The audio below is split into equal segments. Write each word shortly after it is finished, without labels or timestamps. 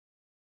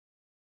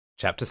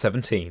Chapter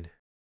 17.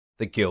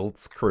 The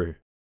Guild's Crew.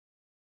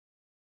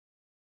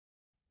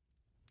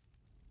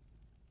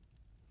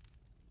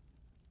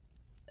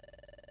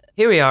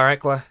 Here we are,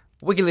 Ekla.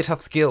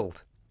 Wigglytuff's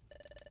guild.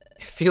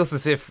 It feels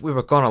as if we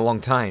were gone a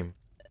long time.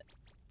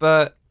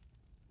 But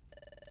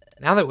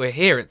now that we're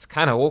here, it's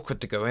kinda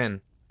awkward to go in.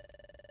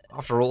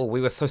 After all,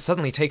 we were so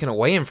suddenly taken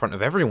away in front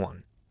of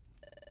everyone.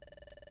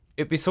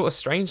 It'd be sort of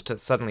strange to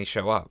suddenly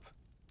show up.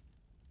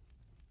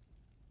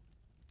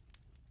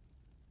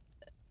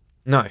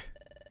 No.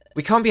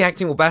 We can't be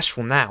acting all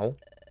bashful now.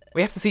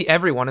 We have to see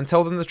everyone and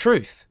tell them the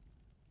truth.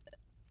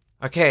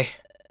 Okay.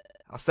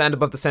 I'll stand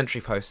above the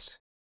sentry post.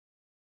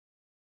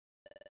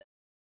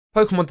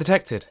 Pokémon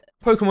detected.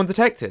 Pokémon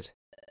detected.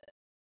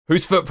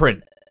 Whose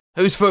footprint?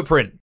 Whose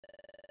footprint?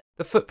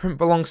 The footprint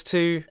belongs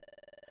to...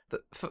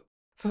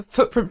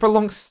 footprint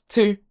belongs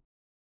to...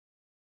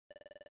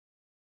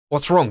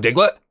 What's wrong,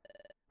 Diglett?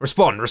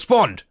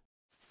 Respond!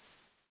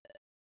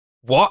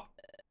 What?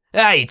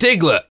 Hey,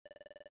 Diglett!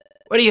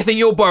 Where do you think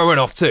you're burrowing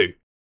off to?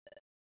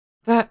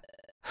 That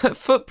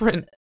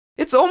footprint.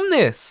 It's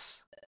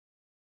Omnis!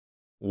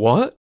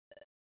 What?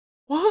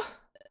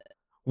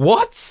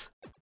 What?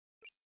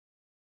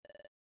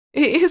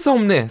 It is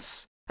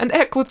Omnis! And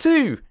Ekla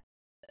too!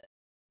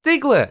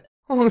 Diglett!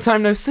 A long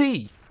time no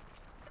see!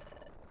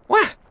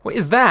 What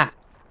is that?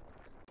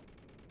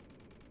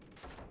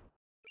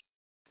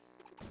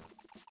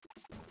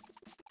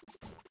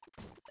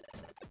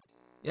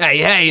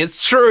 Hey,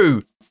 it's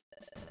true!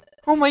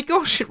 Oh my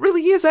gosh, it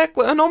really is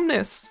Ekla and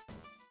Omnis!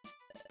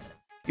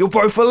 You're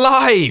both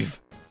alive!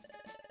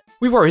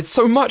 We worried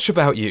so much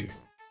about you!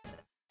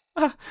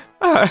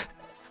 I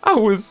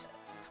was...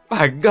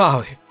 by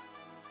golly.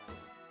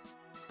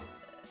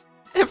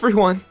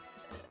 Everyone,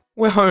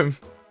 we're home.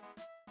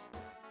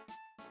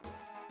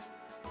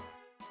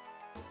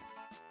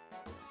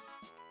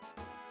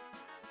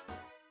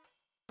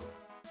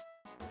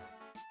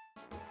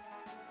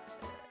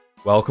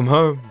 Welcome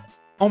home,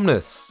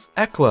 Omnis,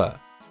 Ekla.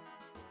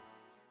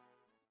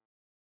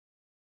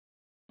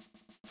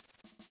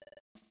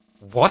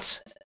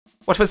 What?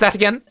 What was that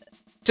again?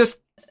 Just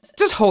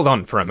hold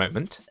on for a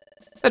moment.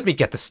 Let me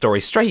get the story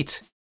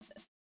straight.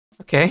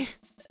 Okay.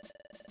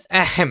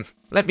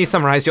 Let me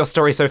summarize your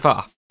story so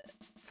far.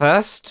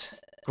 First,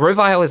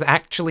 Grovyle is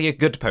actually a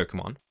good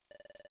Pokémon,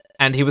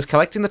 and he was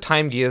collecting the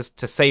time gears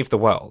to save the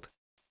world.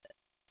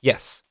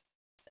 Yes.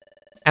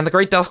 And the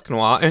Great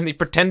Dusknoir only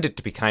pretended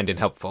to be kind and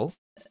helpful,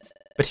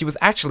 but he was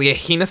actually a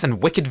heinous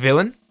and wicked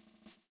villain?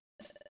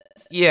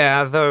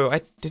 Yeah, though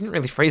I didn't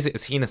really phrase it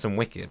as heinous and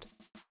wicked.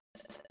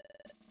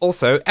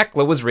 Also,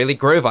 Ekla was really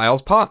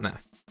Grovyle's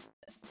partner.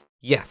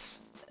 Yes.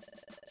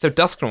 So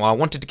Dusknoir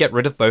wanted to get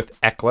rid of both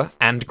Ekla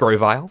and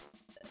Grovyle.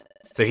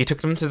 So he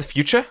took them to the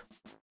future?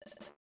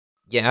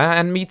 Yeah,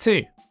 and me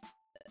too.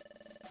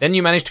 Then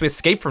you managed to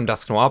escape from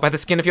Dusknoir by the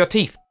skin of your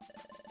teeth.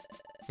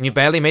 And you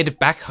barely made it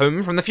back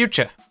home from the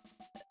future.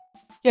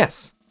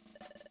 Yes.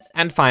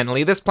 And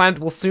finally, this planet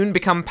will soon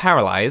become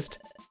paralyzed,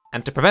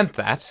 and to prevent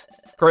that,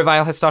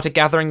 Grovyle has started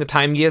gathering the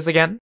time gears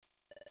again.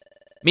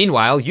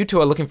 Meanwhile, you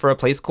two are looking for a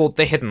place called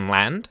the Hidden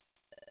Land.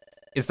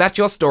 Is that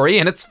your story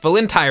in its full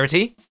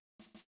entirety?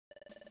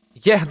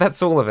 Yeah,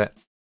 that's all of it.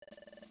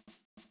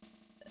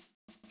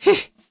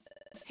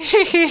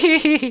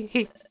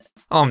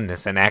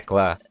 Omnis and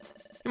Ekla.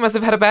 You must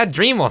have had a bad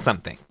dream or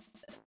something.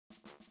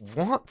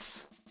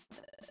 What?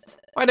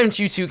 Why don't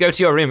you two go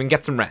to your room and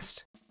get some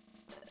rest?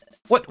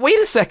 What? Wait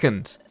a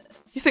second.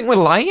 You think we're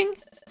lying?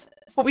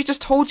 What we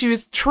just told you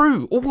is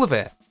true, all of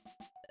it.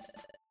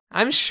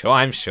 I'm sure.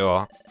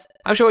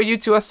 I'm sure you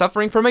two are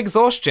suffering from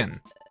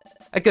exhaustion.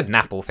 A good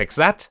nap will fix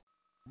that.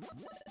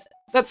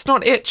 That's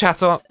not it,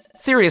 Chatter.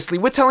 Seriously,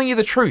 we're telling you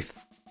the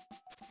truth.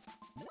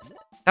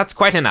 That's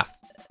quite enough.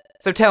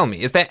 So tell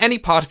me, is there any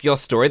part of your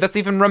story that's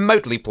even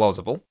remotely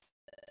plausible?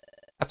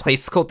 A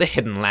place called the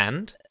Hidden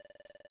Land?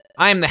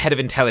 I am the head of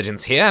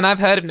intelligence here, and I've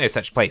heard of no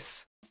such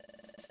place.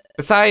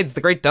 Besides,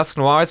 the Great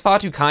Dusknoir is far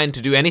too kind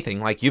to do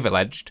anything like you've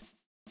alleged.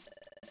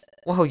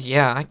 Well,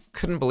 yeah, I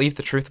couldn't believe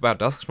the truth about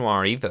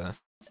Dusknoir either.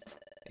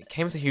 It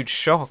came as a huge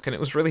shock, and it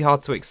was really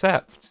hard to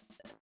accept.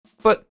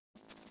 But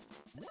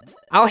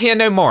I'll hear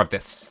no more of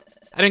this.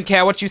 I don't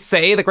care what you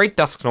say, the Great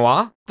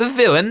Dusknoir, the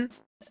villain.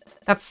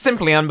 That's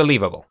simply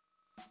unbelievable.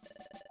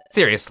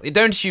 Seriously,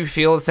 don't you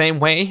feel the same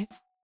way?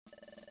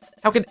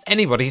 How can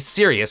anybody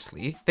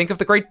seriously think of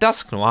the Great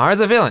Dusknoir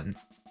as a villain?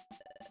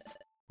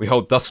 We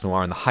hold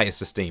Dusknoir in the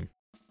highest esteem.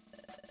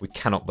 We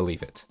cannot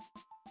believe it.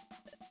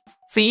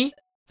 See?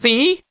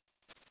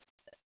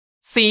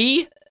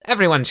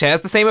 Everyone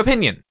shares the same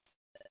opinion.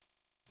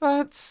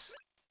 But...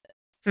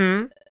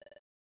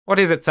 What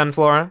is it,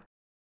 Sunflora?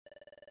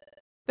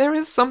 There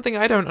is something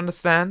I don't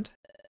understand.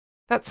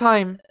 That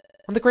time,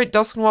 when the Great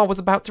Dusknoir was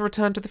about to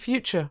return to the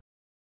future.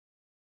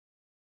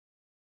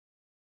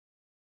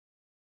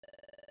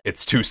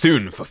 It's too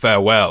soon for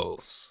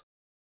farewells.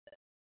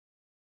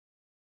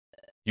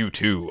 You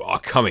two are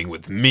coming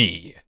with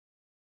me.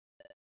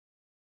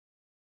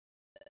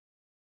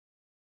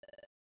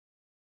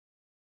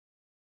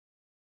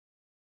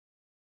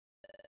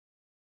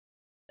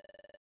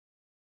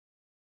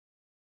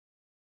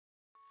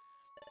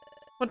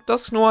 What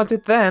Dusk Noir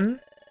did then,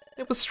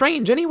 it was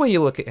strange any way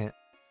you look at it.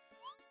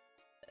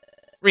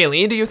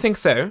 Really, do you think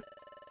so?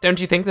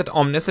 Don't you think that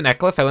Omnis and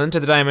Ekla fell into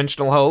the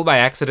dimensional hole by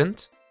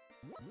accident?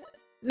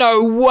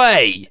 No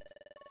way!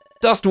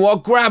 Dusk Noir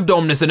grabbed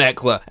Omnis and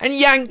Ekla and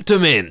yanked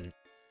them in!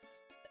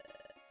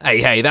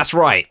 Hey, that's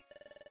right.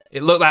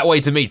 It looked that way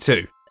to me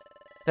too.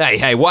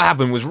 Hey, what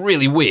happened was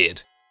really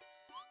weird.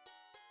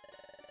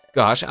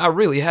 Gosh, I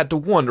really had to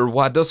wonder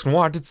why Dusk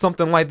Noir did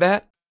something like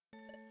that.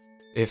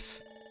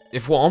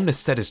 If what Omnis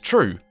said is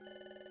true,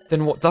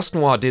 then what Dusk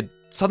Noir did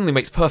suddenly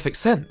makes perfect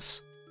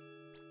sense.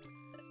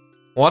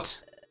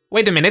 What?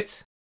 Wait a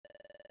minute.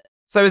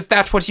 So is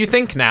that what you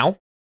think now?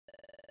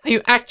 Are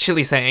you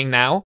actually saying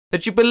now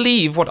that you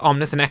believe what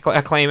Omnis and Ekla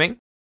are claiming?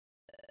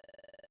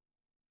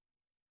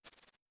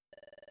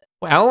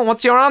 Well,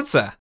 what's your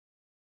answer?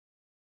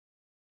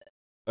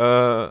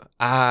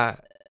 I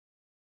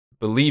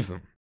believe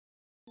them.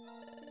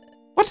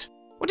 What?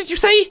 What did you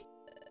say?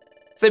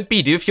 So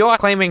Bidoof, you're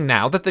claiming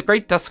now that the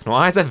Great Dusk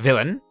Noir is a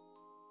villain?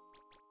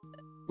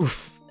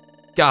 Oof.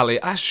 Golly,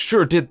 I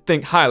sure did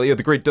think highly of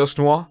the Great Dusk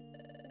Noir.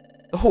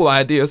 The whole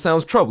idea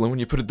sounds troubling when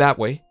you put it that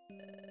way.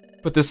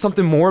 But there's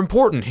something more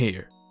important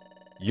here.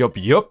 Yup.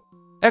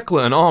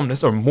 Ekla and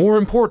Omnis are more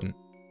important.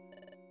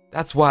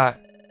 That's why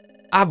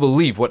I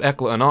believe what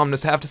Ekla and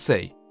Omnis have to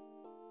say.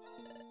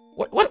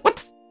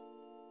 What?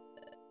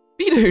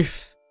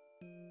 Bidoof.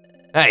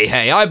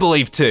 Hey, I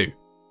believe too.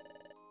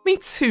 Me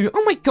too,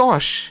 oh my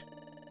gosh.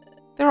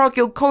 They're our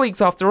guild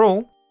colleagues after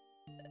all.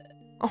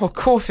 Oh,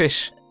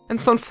 Corfish and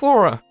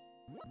Sunflora.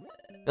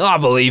 I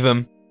believe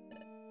him.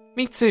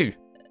 Me too.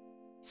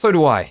 So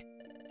do I.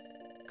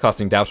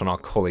 Casting doubt on our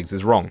colleagues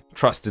is wrong.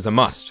 Trust is a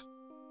must.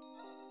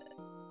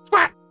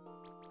 What?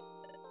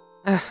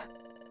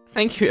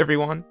 Thank you,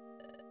 everyone.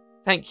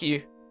 Thank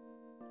you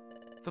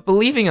for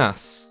believing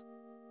us.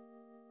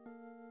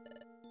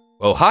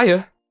 Well,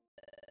 hiya.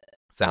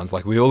 Sounds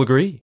like we all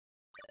agree.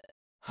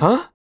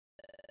 Huh?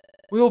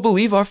 We all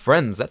believe our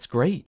friends, that's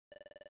great.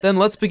 Then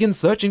let's begin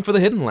searching for the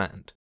Hidden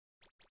Land.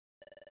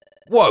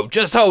 Whoa,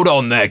 just hold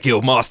on there,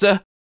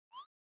 Guildmaster.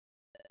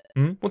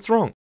 What's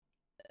wrong?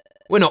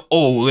 We're not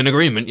all in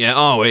agreement yet,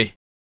 are we?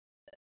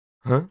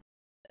 Huh?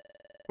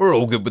 We're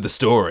all good with the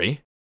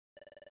story.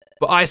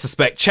 But I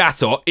suspect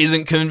Chatot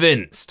isn't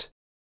convinced.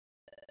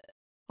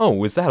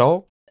 Oh, is that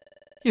all?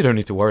 You don't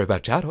need to worry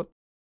about Chatot.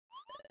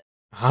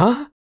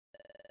 Huh?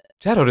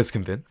 Chatot is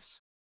convinced.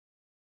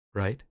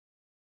 Right?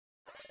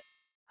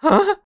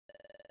 Huh?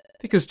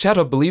 Because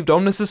Chatot believed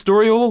Omnis'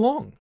 story all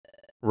along.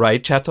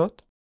 Right, Chatot?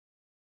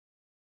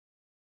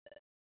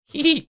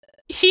 Hee.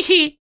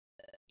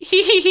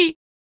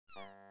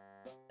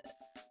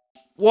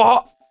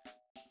 What?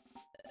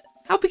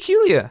 How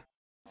peculiar.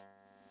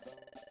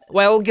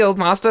 Well,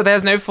 Guildmaster,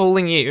 there's no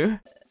fooling you.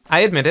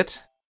 I admit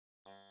it.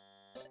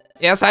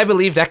 Yes, I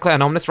believed Ekla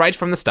and Omnis right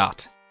from the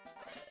start.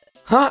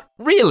 Huh?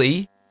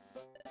 Really?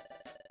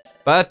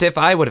 But if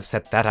I would have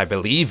said that I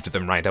believed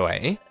them right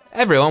away,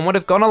 everyone would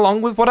have gone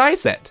along with what I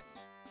said.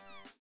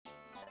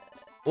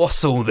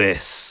 What's all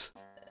this?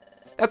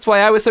 That's why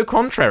I was so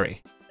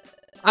contrary.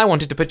 I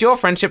wanted to put your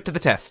friendship to the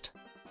test.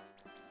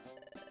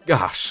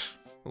 Gosh,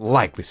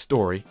 likely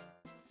story.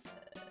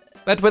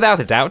 But without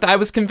a doubt, I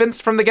was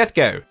convinced from the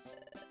get-go.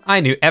 I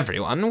knew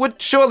everyone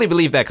would surely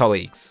believe their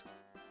colleagues.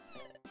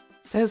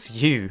 Says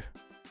you.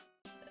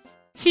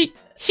 Hee.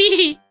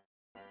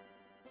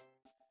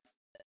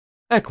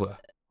 Ekla,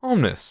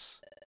 Omnis,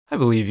 I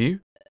believe you.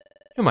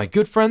 You're my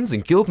good friends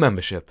in guild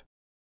membership.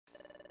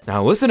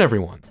 Now listen,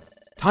 everyone.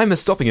 Time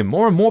is stopping in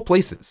more and more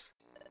places.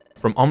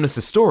 From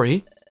Omnis'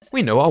 story,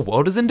 we know our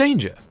world is in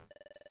danger.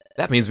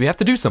 That means we have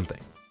to do something.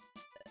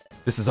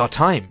 This is our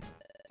time.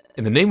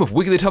 In the name of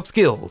Wigglytuff's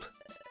guild,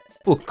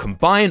 we'll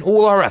combine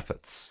all our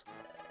efforts.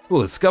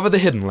 We'll discover the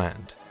Hidden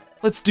Land.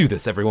 Let's do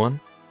this,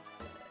 everyone.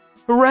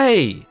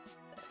 Hooray!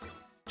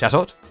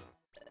 Chatot?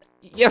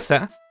 Yes,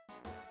 sir.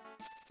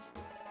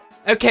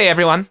 Okay,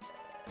 everyone.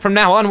 From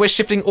now on, we're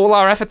shifting all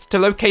our efforts to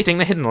locating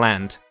the Hidden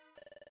Land.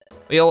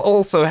 We'll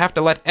also have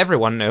to let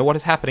everyone know what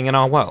is happening in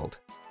our world.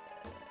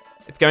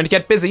 It's going to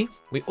get busy.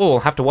 We all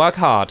have to work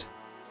hard.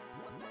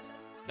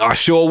 I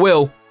sure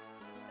will.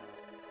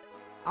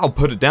 I'll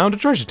put it down to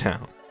Treasure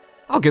Town.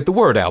 I'll get the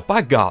word out,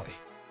 by golly.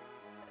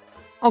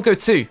 I'll go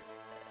too.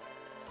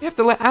 You have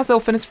to let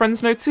Azelf and his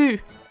friends know too.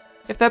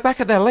 If they're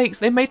back at their lakes,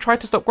 they may try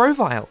to stop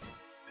Grovile.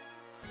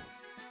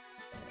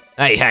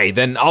 Hey,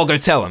 then I'll go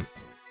tell him.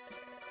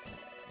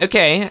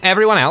 Okay,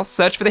 everyone else,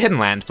 search for the Hidden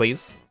Land,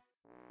 please.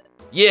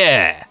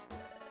 Yeah!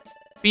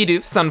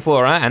 Bidoof,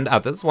 Sunflora, and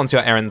others, once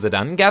your errands are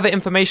done, gather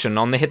information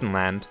on the Hidden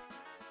Land.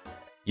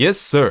 Yes,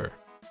 sir.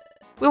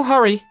 We'll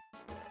hurry.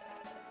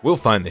 We'll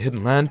find the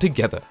Hidden Land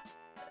together.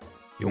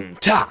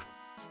 Yung-ta!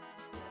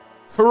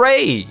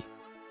 Hooray!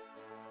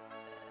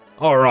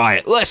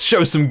 Alright, let's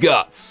show some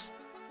guts.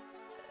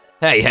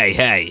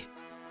 Hey.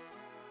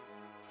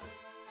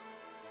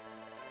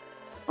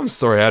 I'm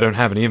sorry I don't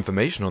have any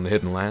information on the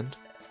Hidden Land,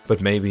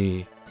 but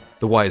maybe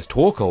the wise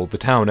Torkold, the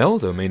town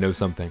elder, may know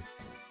something.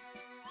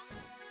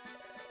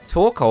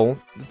 Torkold,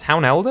 the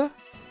town elder?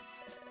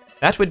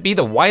 That would be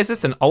the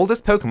wisest and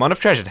oldest Pokémon of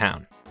Treasure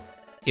Town.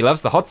 He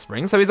loves the hot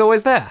spring, so he's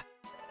always there.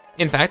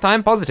 In fact,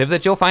 I'm positive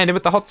that you'll find him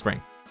at the hot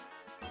spring.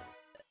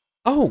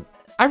 Oh,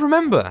 I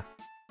remember.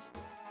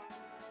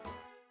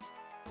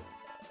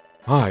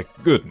 My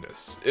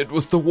goodness, it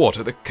was the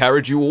water that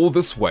carried you all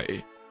this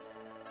way.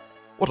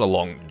 What a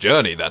long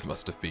journey that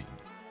must have been.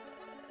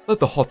 Let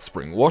the hot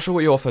spring wash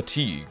away your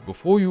fatigue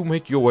before you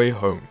make your way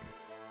home.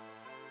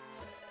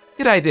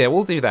 Good idea,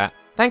 we'll do that.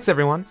 Thanks,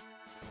 everyone.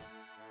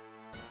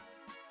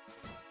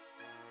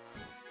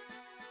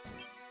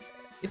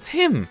 It's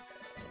him!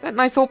 That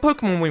nice old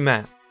Pokémon we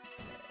met.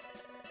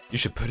 You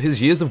should put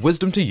his years of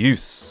wisdom to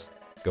use.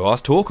 Go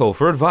ask Torkoal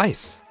for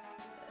advice.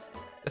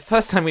 The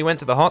first time we went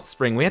to the hot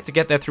spring, we had to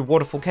get there through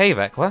Waterfall Cave,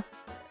 Eckler.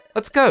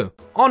 Let's go,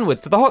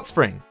 onward to the hot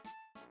spring.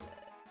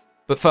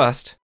 But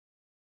first,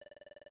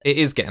 it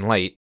is getting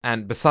late,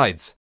 and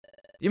besides,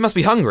 you must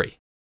be hungry.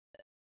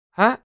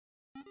 Huh?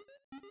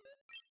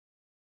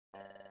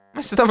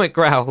 My stomach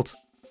growled.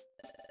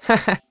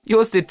 Haha,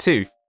 yours did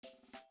too.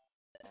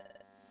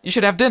 You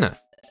should have dinner,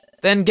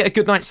 then get a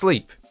good night's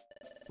sleep.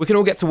 We can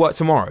all get to work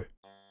tomorrow.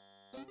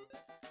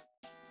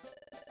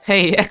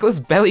 Hey, Eckler's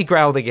belly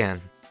growled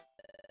again.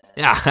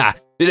 Haha,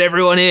 did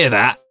everyone hear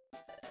that?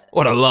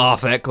 What a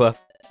laugh, Eckler.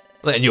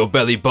 Letting your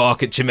belly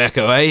bark at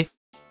Chimecho,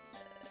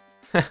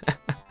 eh?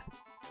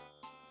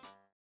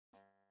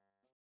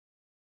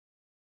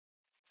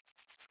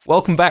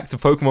 Welcome back to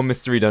Pokemon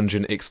Mystery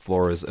Dungeon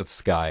Explorers of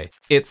Sky.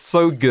 It's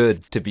so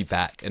good to be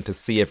back and to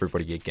see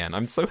everybody again.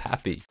 I'm so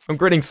happy. I'm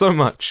grinning so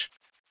much.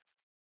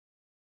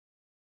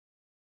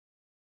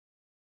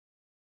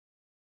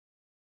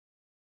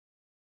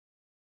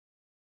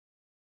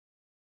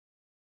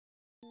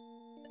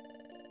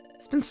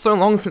 It's been so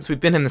long since we've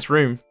been in this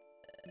room.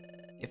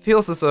 It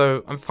feels as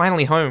though I'm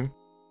finally home.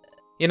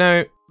 You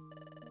know,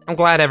 I'm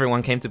glad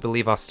everyone came to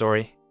believe our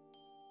story.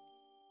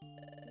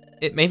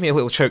 It made me a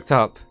little choked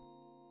up.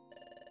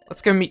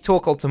 Let's go meet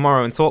Torkoal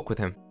tomorrow and talk with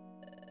him.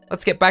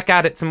 Let's get back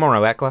at it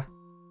tomorrow, Eckler.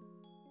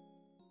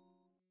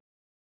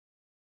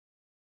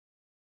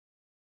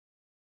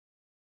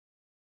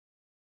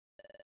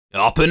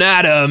 Up and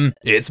at 'em!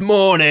 It's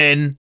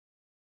morning!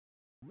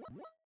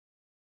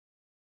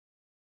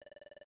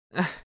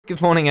 Good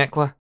morning,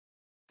 Eckler.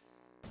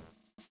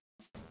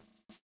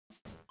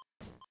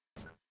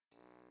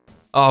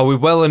 Oh, we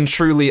well and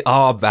truly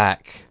are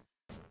back.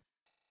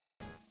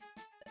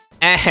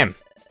 Ahem.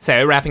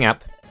 So, wrapping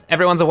up.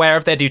 Everyone's aware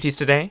of their duties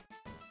today?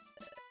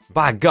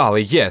 By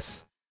golly,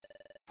 yes.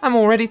 I'm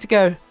all ready to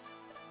go.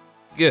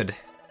 Good.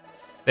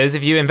 Those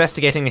of you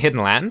investigating the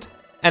Hidden Land,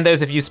 and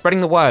those of you spreading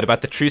the word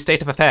about the true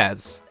state of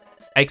affairs.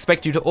 I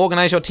expect you to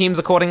organize your teams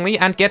accordingly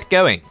and get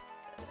going.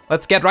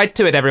 Let's get right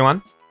to it,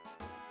 everyone.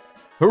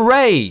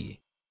 Hooray!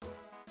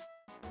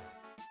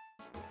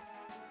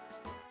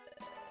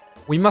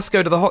 We must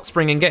go to the hot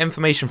spring and get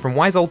information from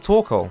wise old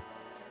Torkoal.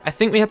 I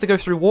think we had to go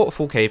through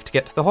Waterfall Cave to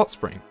get to the hot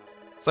spring.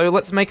 So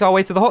let's make our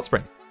way to the hot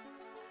spring.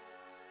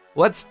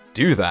 Let's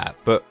do that,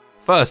 but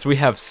first we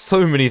have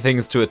so many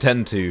things to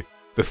attend to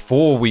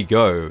before we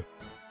go.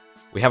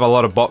 We have a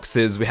lot of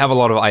boxes, we have a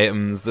lot of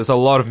items, there's a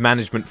lot of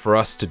management for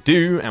us to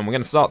do, and we're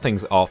going to start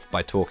things off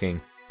by talking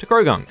to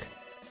Krogunk.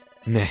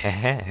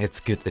 Meh, it's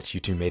good that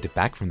you two made it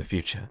back from the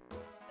future.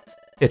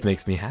 It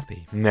makes me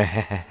happy.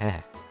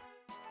 Meh.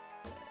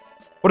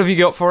 What have you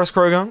got for us,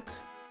 Krogunk?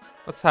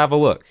 Let's have a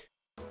look.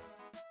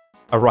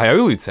 A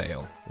Riolu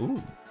tail.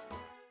 Ooh.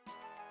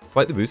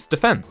 Slightly boosts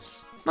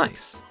defense.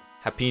 Nice.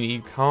 Happy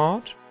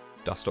card.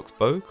 Dustox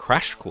bow.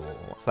 Crash claw.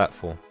 What's that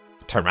for?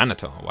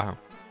 Tyranitar. Wow.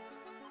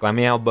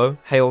 Glameow bow.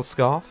 Hail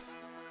scarf.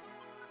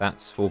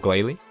 That's for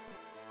Glalie.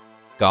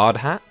 Guard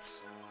hat.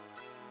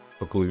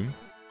 For Gloom.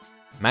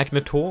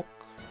 Magnetorque.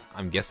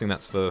 I'm guessing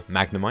that's for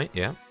Magnemite.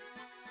 Yeah.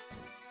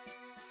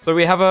 So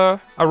we have a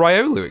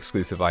Riolu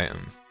exclusive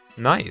item.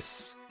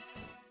 Nice.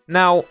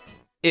 Now,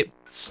 it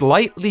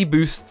slightly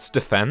boosts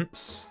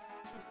defense.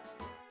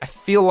 I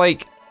feel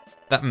like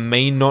that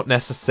may not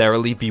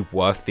necessarily be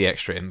worth the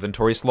extra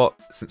inventory slot,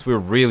 since we're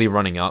really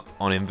running up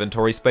on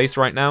inventory space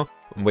right now.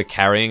 We're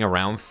carrying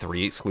around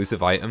 3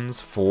 exclusive items,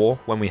 4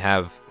 when we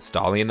have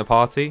Starly in the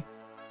party.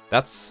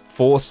 That's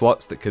 4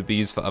 slots that could be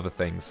used for other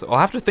things. So I'll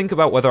have to think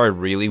about whether I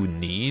really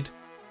need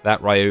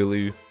that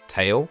Riolu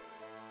tail.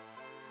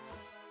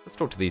 Let's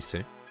talk to these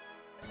two.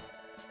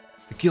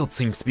 The guild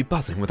seems to be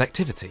buzzing with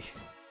activity.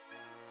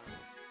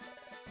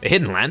 The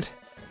Hidden Land?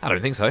 I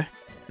don't think so.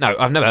 No,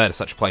 I've never heard of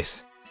such a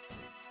place.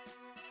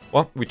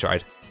 Well, we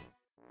tried.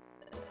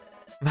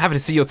 I'm happy to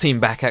see your team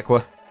back,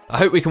 Eckler. I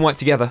hope we can work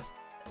together.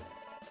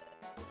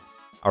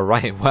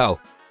 Alright, well,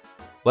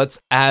 let's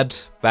add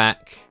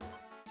back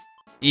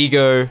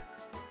Ego.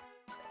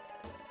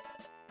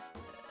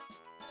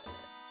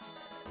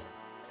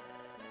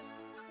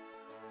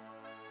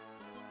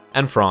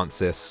 And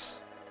Francis.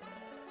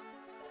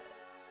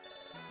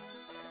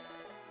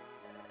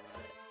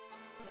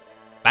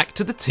 Back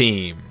to the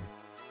team.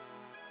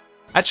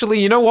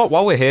 Actually, you know what?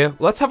 While we're here,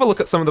 let's have a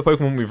look at some of the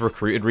Pokemon we've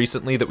recruited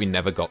recently that we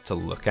never got to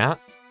look at.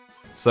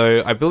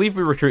 So, I believe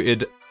we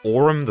recruited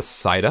Aurum the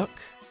Psyduck.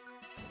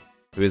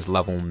 who is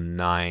level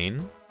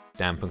 9.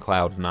 Dampen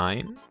Cloud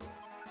 9.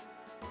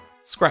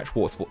 Scratch,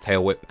 Water Sport,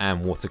 Tail Whip,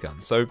 and Water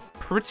Gun. So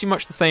pretty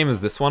much the same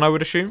as this one, I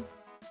would assume.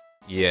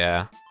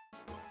 Yeah.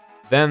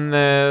 Then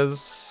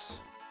there's...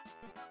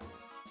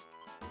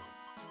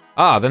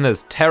 then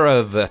there's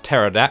Terra the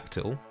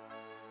Pterodactyl.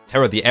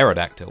 Terra the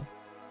Aerodactyl.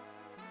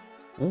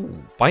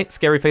 Ooh, Bite,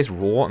 Scary Face,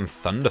 Roar, and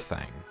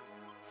Thunderfang.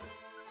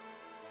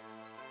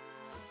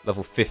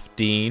 Level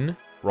 15,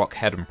 Rock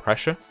Head and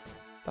Pressure.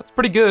 That's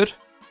pretty good.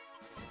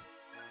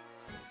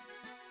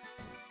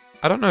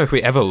 I don't know if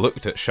we ever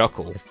looked at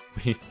Shuckle.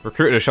 We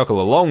recruited a Shuckle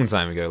a long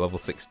time ago. Level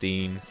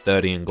 16,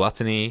 Sturdy and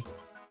Gluttony.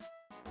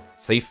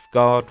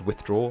 Safeguard,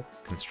 Withdraw,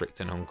 Constrict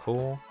and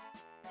Encore.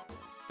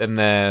 Then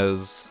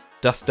there's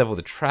Dust Devil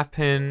the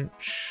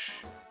Trapinch.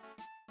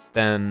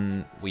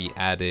 Then we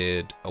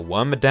added a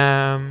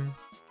Wormadam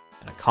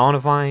and a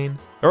Carnivine.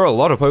 There are a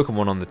lot of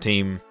Pokemon on the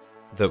team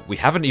that we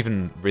haven't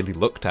even really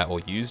looked at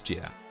or used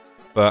yet.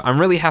 But I'm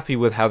really happy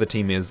with how the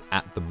team is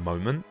at the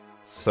moment.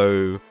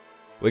 So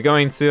we're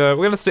going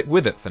to stick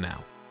with it for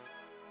now.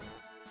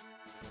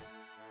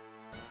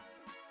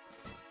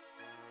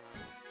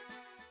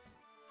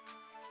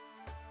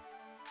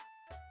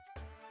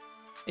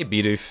 Hey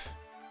Bidoof.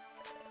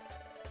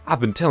 I've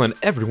been telling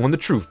everyone the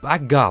truth, by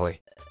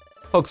golly.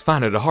 Folks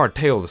find it a hard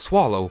tale to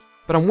swallow,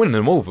 but I'm winning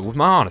them over with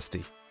my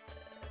honesty.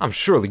 I'm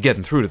surely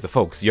getting through to the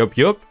folks, yup.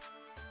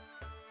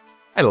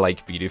 I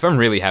like Bidoof. I'm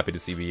really happy to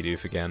see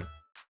Bidoof again.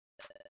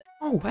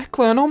 Oh,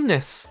 Eckler and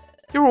Omnis.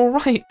 You're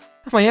alright.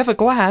 Am I ever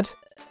glad?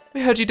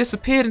 We heard you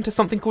disappeared into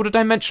something called a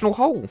dimensional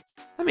hole.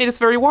 That made us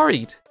very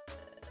worried.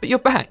 But you're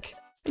back,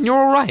 and you're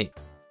alright.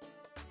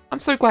 I'm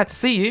so glad to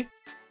see you.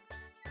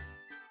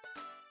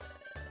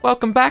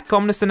 Welcome back,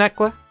 Omnis and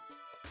Eckler.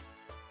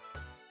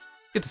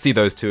 Good to see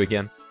those two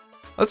again.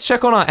 Let's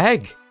check on our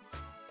egg.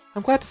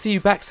 I'm glad to see you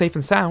back safe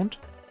and sound.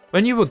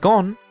 When you were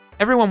gone,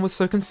 everyone was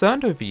so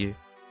concerned over you.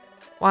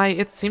 Why,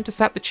 it seemed to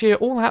sap the cheer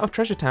all out of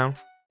Treasure Town.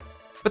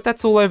 But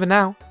that's all over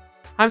now.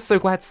 I'm so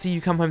glad to see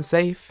you come home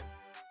safe.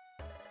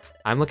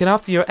 I'm looking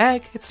after your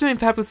egg. It's doing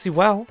fabulously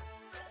well.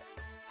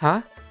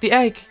 Huh? The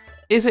egg?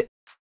 Is it...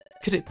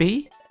 Could it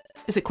be?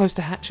 Is it close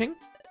to hatching?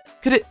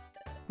 Could it...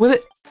 Will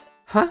it...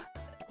 Huh?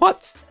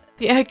 What?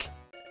 The egg...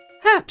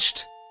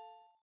 hatched!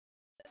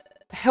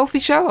 A healthy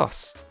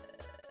Shellos.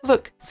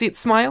 Look, see it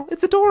smile?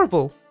 It's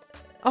adorable.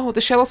 Oh,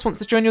 the Shellos wants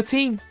to join your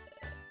team.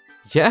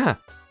 Yeah,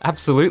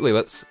 absolutely.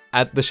 Let's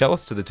add the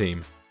Shellos to the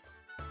team.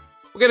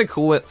 We're gonna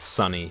call it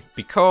Sunny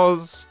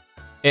because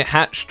it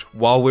hatched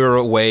while we were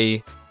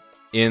away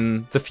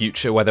in the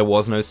future where there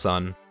was no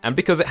sun, and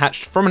because it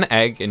hatched from an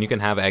egg, and you can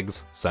have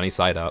eggs sunny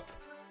side up.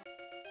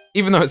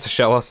 Even though it's a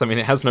Shellos, I mean,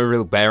 it has no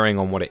real bearing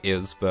on what it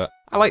is, but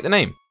I like the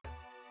name.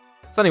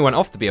 Sunny went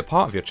off to be a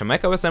part of your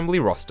Chameco Assembly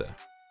roster.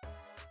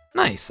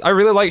 Nice, I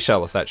really like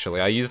Shellos actually.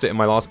 I used it in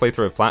my last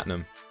playthrough of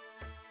Platinum.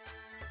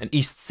 An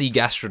East Sea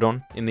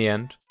Gastrodon in the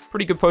end.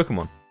 Pretty good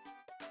Pokemon.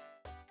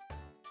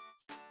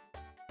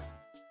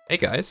 Hey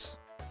guys.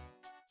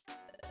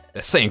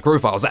 They're saying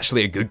Grovile's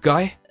actually a good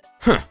guy?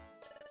 Huh.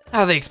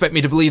 How do they expect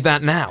me to believe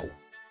that now?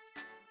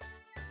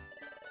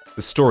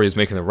 The story is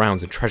making the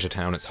rounds in Treasure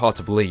Town, it's hard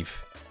to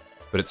believe.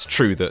 But it's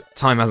true that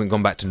time hasn't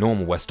gone back to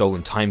normal where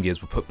stolen time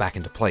gears were put back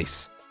into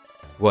place.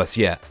 Worse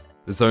yet,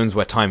 the zones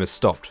where time has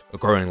stopped are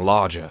growing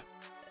larger.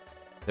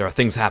 There are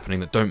things happening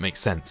that don't make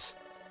sense.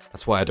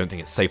 That's why I don't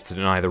think it's safe to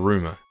deny the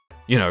rumor.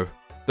 You know,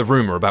 the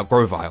rumor about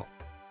Grovile.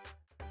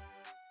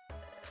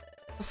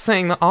 You're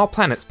saying that our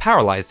planet's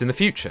paralyzed in the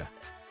future?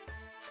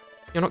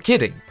 You're not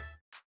kidding.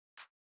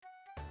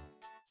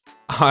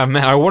 Oh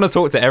man, I want to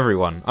talk to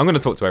everyone. I'm going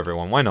to talk to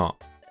everyone, why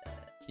not?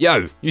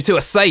 Yo, you two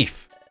are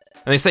safe!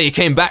 And they say you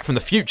came back from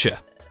the future.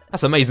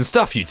 That's amazing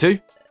stuff, you two.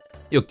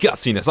 Your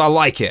gutsiness, I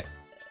like it.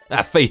 I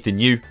have faith in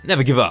you,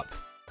 never give up.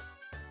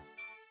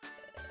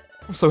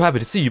 I'm so happy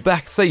to see you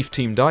back safe,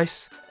 Team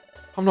Dice.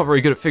 I'm not very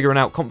good at figuring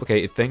out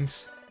complicated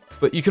things,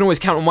 but you can always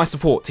count on my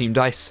support, Team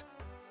Dice.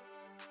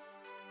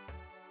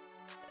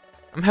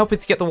 I'm helping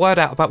to get the word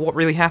out about what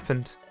really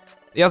happened.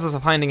 The others are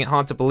finding it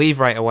hard to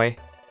believe right away,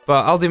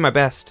 but I'll do my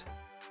best.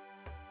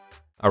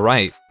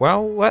 Alright,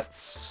 well,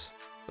 let's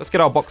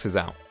get our boxes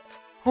out.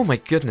 Oh my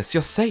goodness,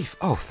 you're safe.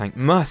 Oh, thank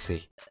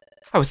mercy.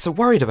 I was so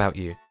worried about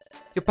you.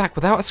 You're back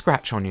without a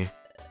scratch on you.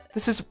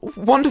 This is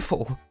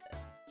wonderful.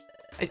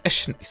 I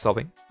shouldn't be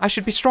sobbing. I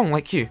should be strong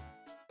like you.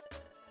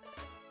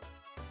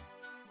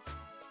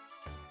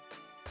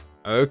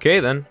 Okay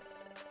then.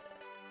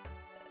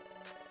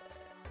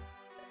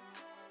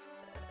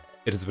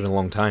 It has been a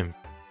long time.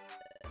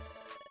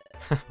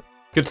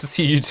 Good to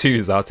see you too,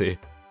 Zatu.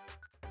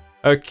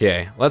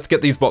 Okay, let's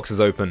get these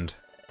boxes opened.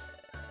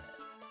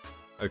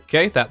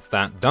 Okay, that's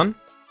that done.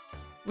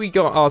 We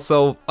got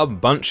ourselves a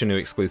bunch of new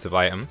exclusive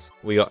items.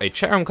 We got a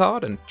Cherim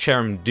card and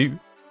Cherim Dew.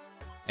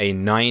 A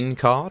 9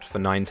 card for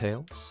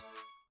Ninetales.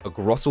 A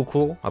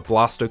Grosselclaw, a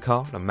Blasto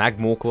card, a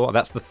Magmorclaw.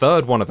 That's the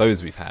third one of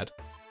those we've had.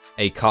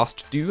 A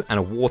Cast Dew and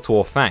a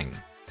Wartor Fang.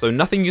 So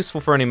nothing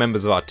useful for any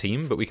members of our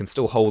team, but we can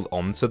still hold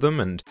on to them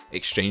and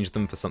exchange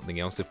them for something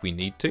else if we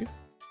need to.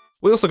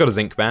 We also got a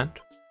Zinc Band,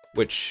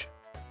 which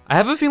I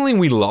have a feeling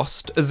we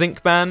lost a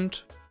zinc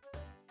band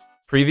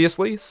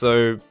previously,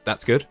 so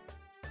that's good.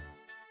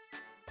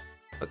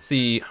 Let's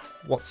see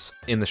what's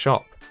in the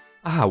shop.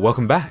 Ah,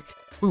 welcome back.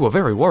 We were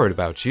very worried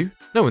about you.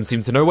 No one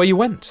seemed to know where you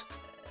went.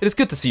 It is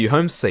good to see you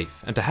home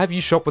safe and to have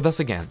you shop with us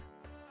again.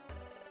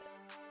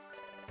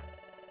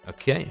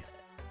 Okay.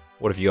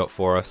 What have you got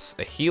for us?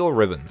 A heal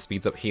ribbon,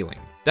 speeds up healing.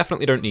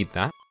 Definitely don't need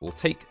that. We'll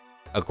take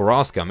a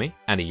grass gummy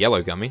and a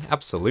yellow gummy,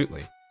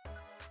 absolutely.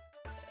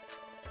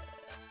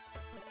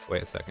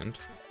 Wait a second.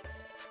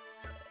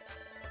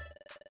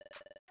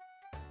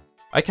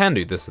 I can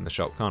do this in the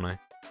shop, can't I?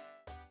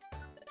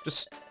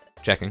 Just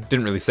checking.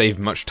 Didn't really save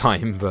much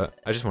time, but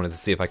I just wanted to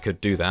see if I could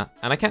do that,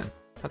 and I can.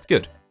 That's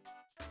good.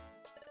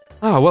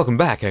 Ah, welcome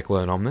back,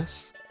 Eckler and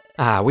Omnis.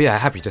 Ah, we are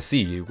happy to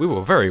see you. We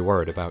were very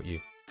worried about you.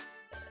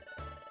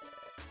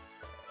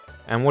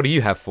 And what do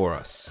you have for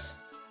us?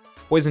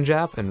 Poison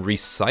Jab and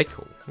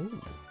Recycle.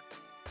 Ooh.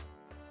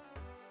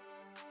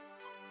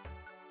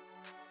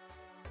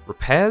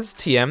 Repairs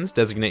TMs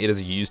designated as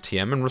a used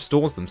TM and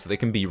restores them so they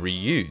can be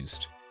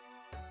reused.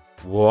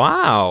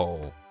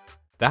 Wow,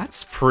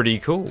 that's pretty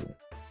cool.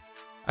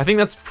 I think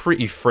that's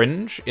pretty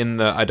fringe in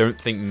that I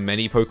don't think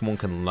many Pokemon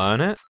can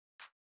learn it,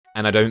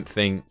 and I don't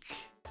think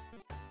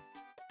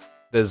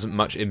there's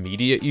much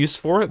immediate use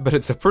for it, but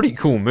it's a pretty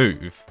cool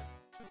move.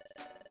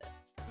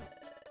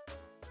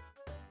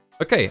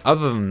 Okay,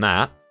 other than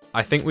that,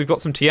 I think we've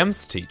got some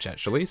TMs to teach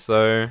actually,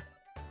 so...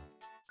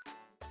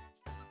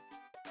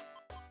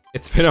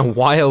 It's been a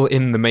while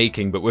in the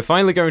making, but we're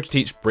finally going to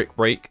teach Brick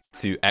Break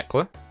to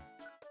Eckler.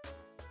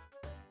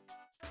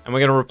 And we're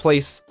going to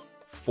replace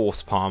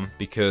Force Palm,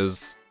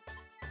 because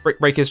Brick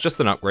Break is just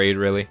an upgrade,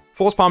 really.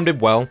 Force Palm did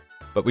well,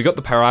 but we got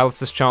the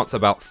paralysis chance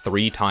about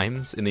 3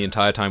 times in the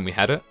entire time we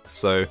had it,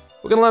 so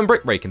we're going to learn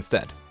Brick Break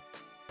instead.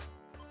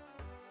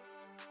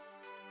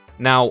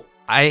 Now,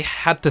 I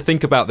had to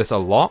think about this a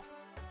lot,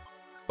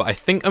 but I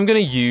think I'm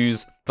going to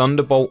use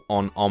Thunderbolt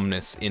on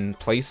Omnis in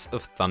place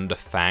of Thunder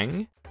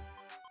Fang.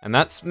 And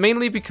that's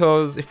mainly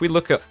because if we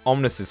look at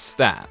Omnis's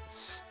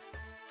stats,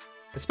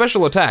 his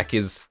special attack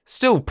is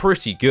still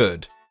pretty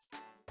good.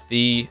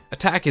 The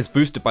attack is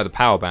boosted by the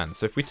power band,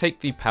 so if we take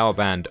the power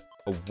band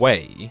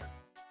away,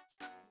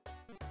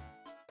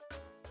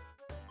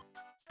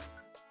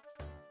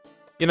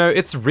 you know,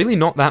 it's really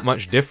not that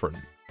much different.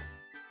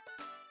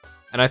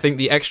 And I think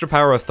the extra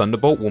power of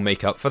Thunderbolt will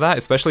make up for that,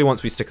 especially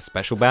once we stick a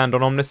special band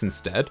on Omnis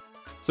instead.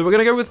 So we're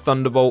going to go with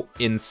Thunderbolt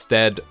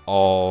instead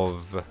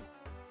of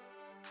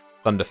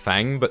Thunder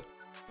Fang, but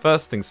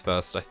first things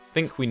first, I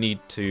think we need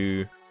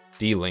to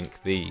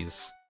de-link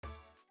these.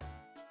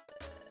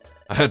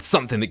 I heard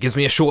something that gives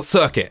me a short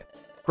circuit.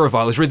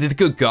 Grovyle is really the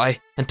good guy,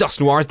 and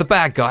Dusknoir is the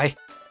bad guy.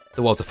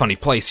 The world's a funny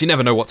place, you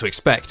never know what to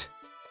expect.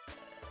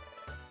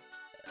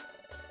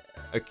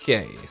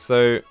 Okay,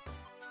 so...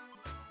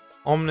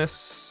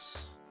 Omnis...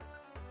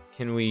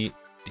 Can we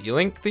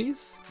de-link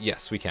these?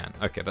 Yes, we can.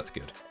 Okay, that's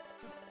good.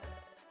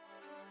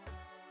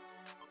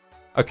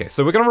 Okay,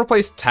 so we're going to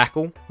replace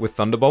Tackle with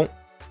Thunderbolt,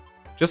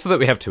 just so that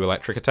we have 2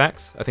 electric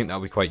attacks. I think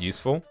that'll be quite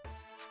useful.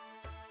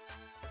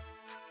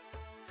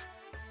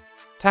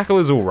 Tackle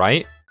is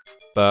alright,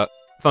 but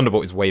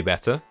Thunderbolt is way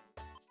better.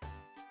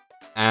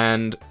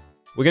 And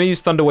we're going to use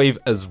Thunder Wave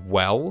as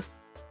well.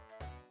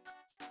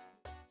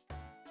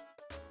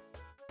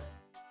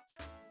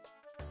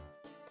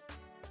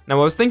 Now,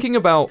 I was thinking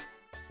about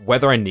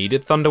whether I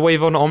needed Thunder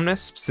Wave on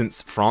Omnis,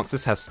 since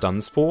Francis has Stun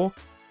Spore,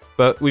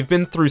 but we've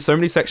been through so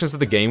many sections of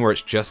the game where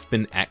it's just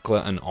been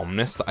Eckler and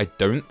Omnis that I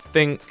don't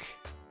think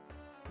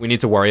we need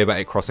to worry about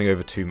it crossing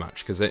over too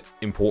much, because at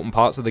important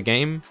parts of the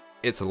game,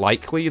 it's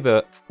likely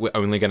that we're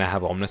only going to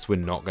have Omnis, we're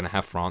not going to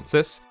have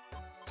Francis.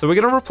 So we're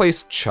going to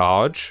replace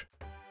Charge,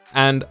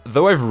 and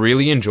though I've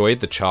really enjoyed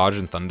the Charge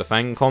and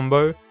Thunderfang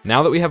combo,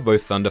 now that we have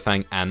both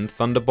Thunderfang and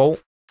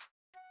Thunderbolt,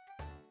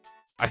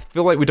 I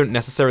feel like we don't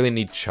necessarily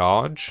need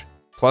Charge.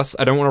 Plus,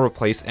 I don't want to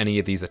replace any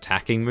of these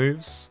attacking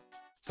moves,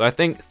 so I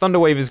think Thunder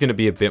Wave is going to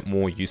be a bit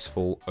more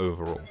useful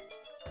overall.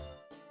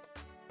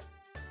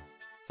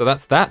 So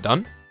that's that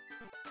done.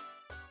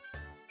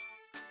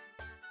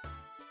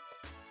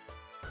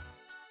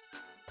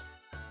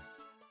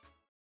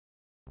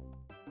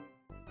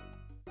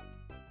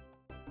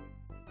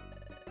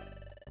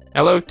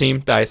 Hello, Team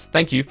Dice.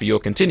 Thank you for your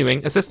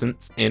continuing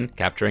assistance in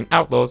capturing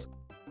outlaws.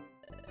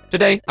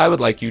 Today, I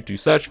would like you to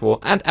search for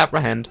and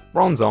apprehend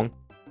Bronzong.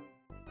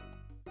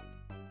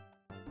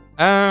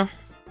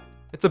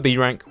 It's a B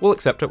rank. We'll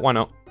accept it, why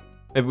not?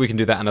 Maybe we can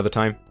do that another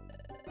time.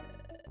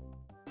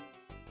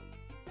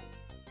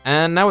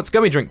 And now it's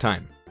gummy drink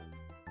time.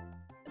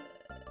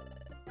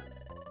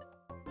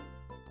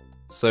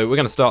 So we're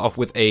going to start off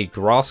with a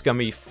grass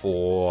gummy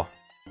for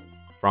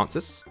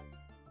Francis.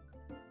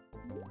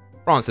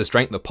 Francis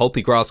drank the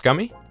pulpy grass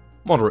gummy.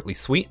 Moderately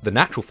sweet, the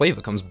natural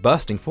flavour comes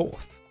bursting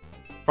forth.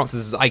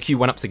 Francis's IQ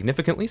went up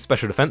significantly,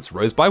 special defense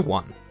rose by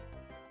 1.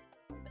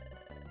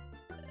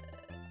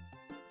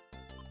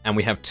 And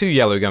we have 2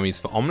 yellow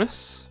gummies for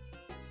Omnis.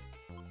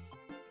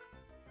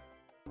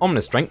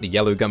 Omnis drank the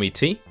yellow gummy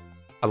tea,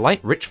 a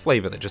light rich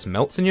flavour that just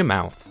melts in your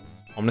mouth.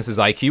 Omnis's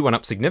IQ went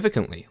up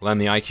significantly. Learn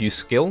the IQ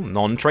skill,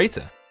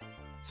 non-traitor.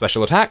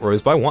 Special attack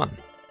rose by 1.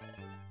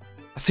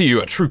 I see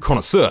you're a true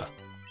connoisseur.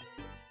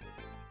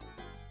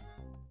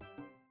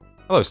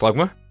 Hello,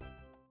 Slugma.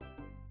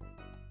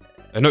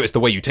 I noticed the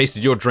way you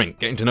tasted your drink,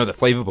 getting to know the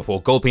flavor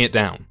before gulping it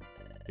down.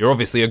 You're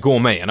obviously a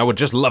gourmet, and I would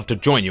just love to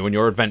join you in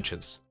your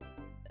adventures.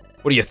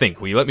 What do you think?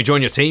 Will you let me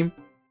join your team?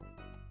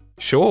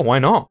 Sure, why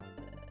not?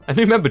 A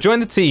new member, join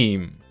the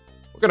team.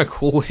 We're gonna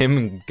call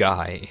him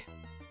Guy.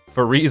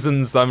 For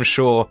reasons I'm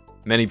sure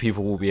many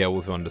people will be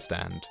able to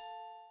understand.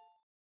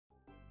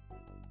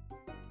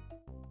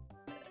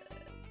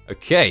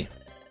 Okay.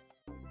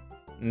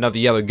 Another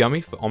yellow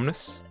gummy for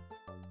Omnis.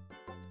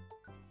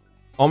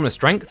 Omnis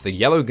Strength, the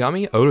yellow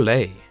gummy,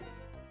 Olay.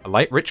 A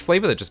light, rich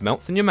flavor that just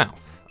melts in your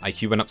mouth.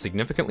 IQ went up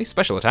significantly,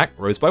 special attack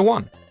rose by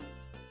 1.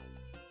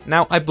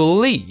 Now, I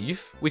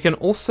believe we can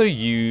also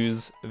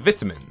use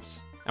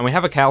vitamins. And we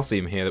have a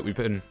calcium here that we've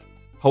been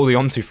holding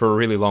onto for a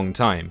really long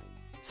time.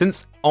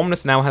 Since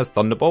Omnis now has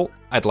Thunderbolt,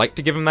 I'd like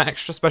to give him that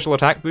extra special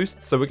attack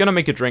boost, so we're going to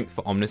make a drink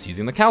for Omnis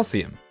using the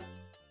calcium.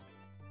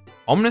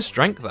 Omnis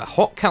Drink, the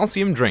hot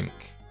calcium drink.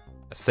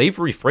 A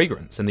savory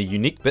fragrance and the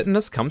unique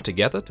bitterness come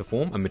together to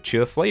form a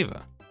mature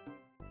flavor.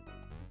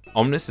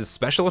 Omnis's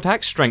special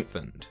attack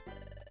strengthened.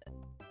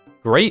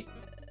 Great.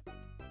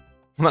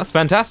 Well, that's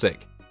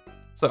fantastic.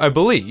 So I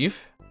believe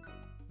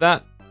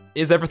that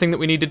is everything that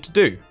we needed to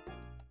do.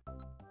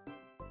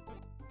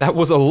 That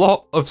was a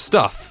lot of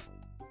stuff.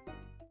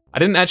 I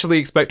didn't actually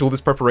expect all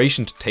this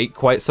preparation to take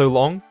quite so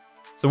long.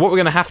 So what we're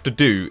going to have to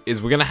do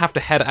is we're going to have to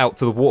head out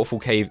to the waterfall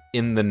cave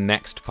in the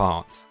next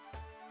part.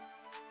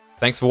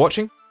 Thanks for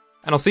watching,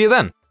 and I'll see you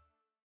then.